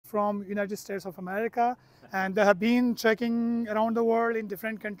from United States of America, and they have been trekking around the world in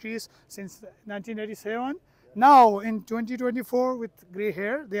different countries since 1987. Now in 2024 with gray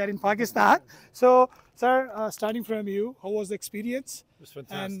hair, they are in Pakistan. So, sir, starting from you, how was the experience? It was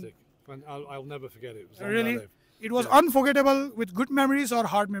fantastic. I'll never forget it. It was Really? It was unforgettable with good memories or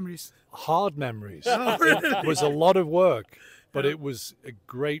hard memories? hard memories. It was a lot of work, but it was a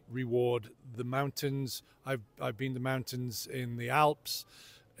great reward. The mountains, I've been to mountains in the Alps,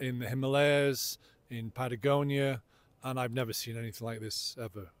 in the Himalayas, in Patagonia, and I've never seen anything like this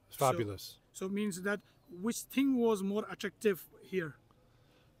ever. It's fabulous. So it means that which thing was more attractive here?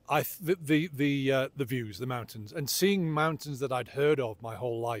 The views, the mountains, and seeing mountains that I'd heard of my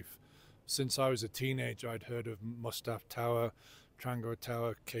whole life. Since I was a teenager, I'd heard of Mustaf Tower, Trango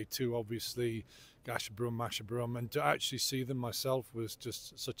Tower, K2 obviously, Gasherbrum, Masherbrum, and to actually see them myself was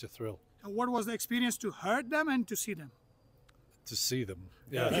just such a thrill. And what was the experience to heard them and to see them? To see them,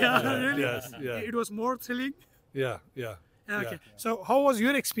 yeah, Really? yes, yeah, It was more thrilling? yeah, yeah. Okay, so how was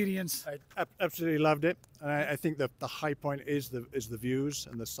your experience? I absolutely loved it. And I think that the high point is the views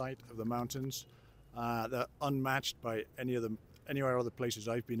and the sight of the mountains. They're unmatched by anywhere other places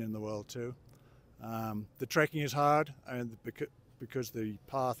I've been in the world too. The trekking is hard, and because the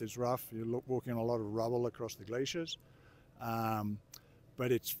path is rough, you're walking on a lot of rubble across the glaciers.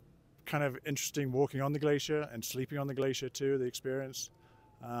 But it's kind of interesting walking on the glacier and sleeping on the glacier too, the experience.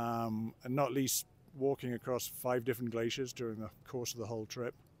 And not least walking across 5 different glaciers during the course of the whole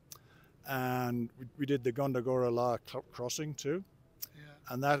trip. And we did the Gondogoro crossing too. Yeah.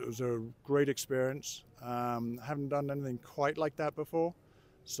 And that was a great experience. Haven't done anything quite like that before.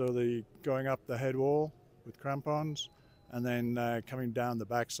 So going up the head wall with crampons, and then coming down the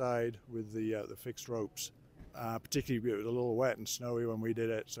backside with the fixed ropes. Particularly, it was a little wet and snowy when we did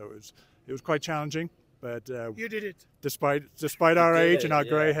it, so it was quite challenging. But you did it. Despite our age and our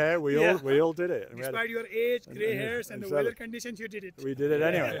grey hair, we all did it. Despite your age, grey hairs, and the weather conditions, you did it. We did it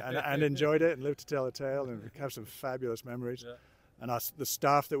anyway, and enjoyed it, and lived to tell the tale, and we have some fabulous memories. Yeah. And the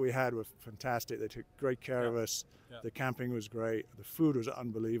staff that we had were fantastic. They took great care of us. Yeah. The camping was great. The food was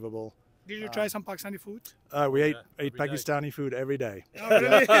unbelievable. Did you try some Pakistani food? We ate Pakistani food every day. Oh,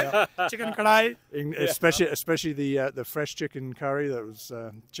 really? Chicken kadai? Especially the fresh chicken curry. That was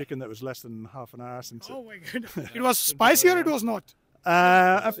chicken that was less than half an hour since. Oh my goodness! It was spicy or it was not?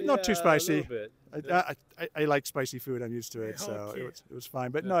 Not too spicy. I like spicy food. I'm used to it, so it was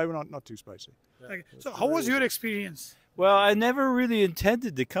fine. But no, not too spicy. Okay. So how was your experience? Well, I never really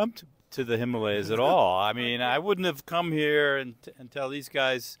intended to come to the Himalayas at all. I mean, I wouldn't have come here until these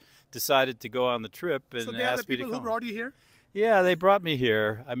guys decided to go on the trip and so they are asked the me to people come. who brought you here? Yeah, they brought me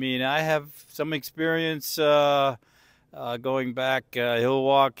here. I mean, I have some experience going back hill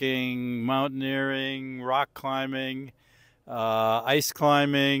walking, mountaineering, rock climbing, ice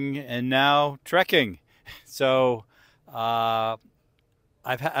climbing, and now trekking. So I've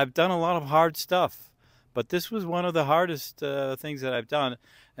done a lot of hard stuff, but this was one of the hardest things that I've done,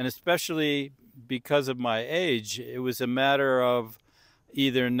 and especially because of my age, it was a matter of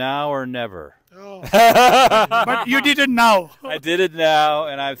either now or never. Oh. But you did it now. I did it now,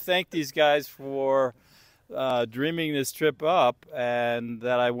 and I thank these guys for dreaming this trip up, and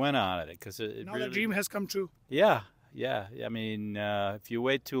that I went on it, because it now really, the dream has come true. Yeah. I mean, if you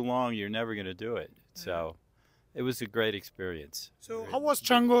wait too long, you're never going to do it. So it was a great experience. So how was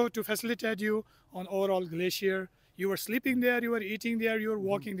Trango to facilitate you on overall glacier? You were sleeping there, you were eating there, you were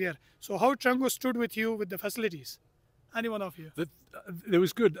walking there. So how Trango stood with you with the facilities? Any one of you? It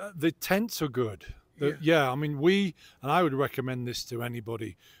was good. The tents are good. I mean, and I would recommend this to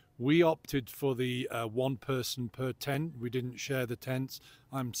anybody. We opted for the 1 person per tent. We didn't share the tents.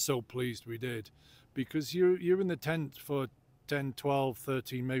 I'm so pleased we did, because you're in the tent for 10, 12,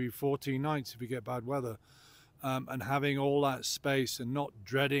 13, maybe 14 nights if you get bad weather, and having all that space and not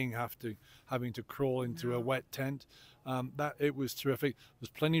dreading having to crawl into a wet tent. That it was terrific. There's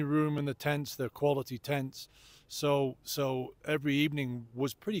plenty of room in the tents. They're quality tents. So every evening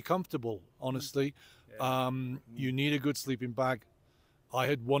was pretty comfortable, honestly. You need a good sleeping bag. I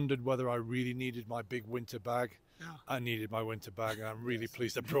had wondered whether I really needed my big winter bag. Yeah. I needed my winter bag, and I'm really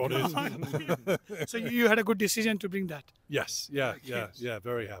pleased I brought it. So you had a good decision to bring that. Yes, yeah,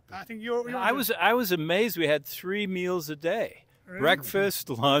 very happy. I think I was amazed. We had 3 meals a day. Really? Breakfast,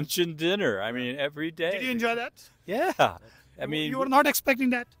 lunch, and dinner. I mean, every day. Did you enjoy that? Yeah. I mean, you were not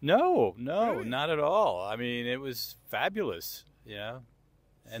expecting that? No, really? Not at all. I mean, it was fabulous,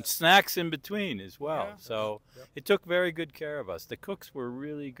 and snacks in between as well. Yeah. So it took very good care of us. The cooks were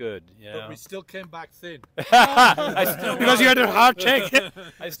really good. But we still came back thin. Because you had a hard check.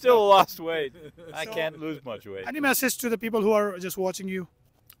 I still lost weight. I can't lose much weight. Any message to the people who are just watching you?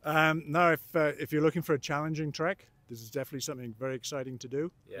 No, if you're looking for a challenging trek, this is definitely something very exciting to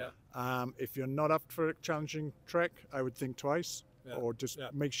do. Yeah. If you're not up for a challenging trek, I would think twice, or just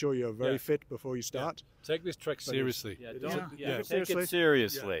make sure you're very fit before you start. Take this trek seriously. Yeah, Take take it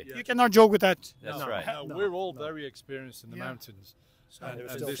seriously. You cannot joke with that. That's right. No, we're all very experienced in the mountains, and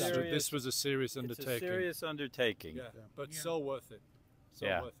this was a serious It's undertaking. a serious undertaking. But so worth it. So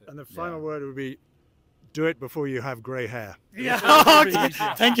Yeah. worth it. And the final word would be, do it before you have grey hair. Yeah. Okay.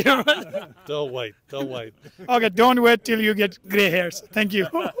 Thank you. Don't wait. Don't wait. Okay, don't wait till you get gray hairs. Thank you.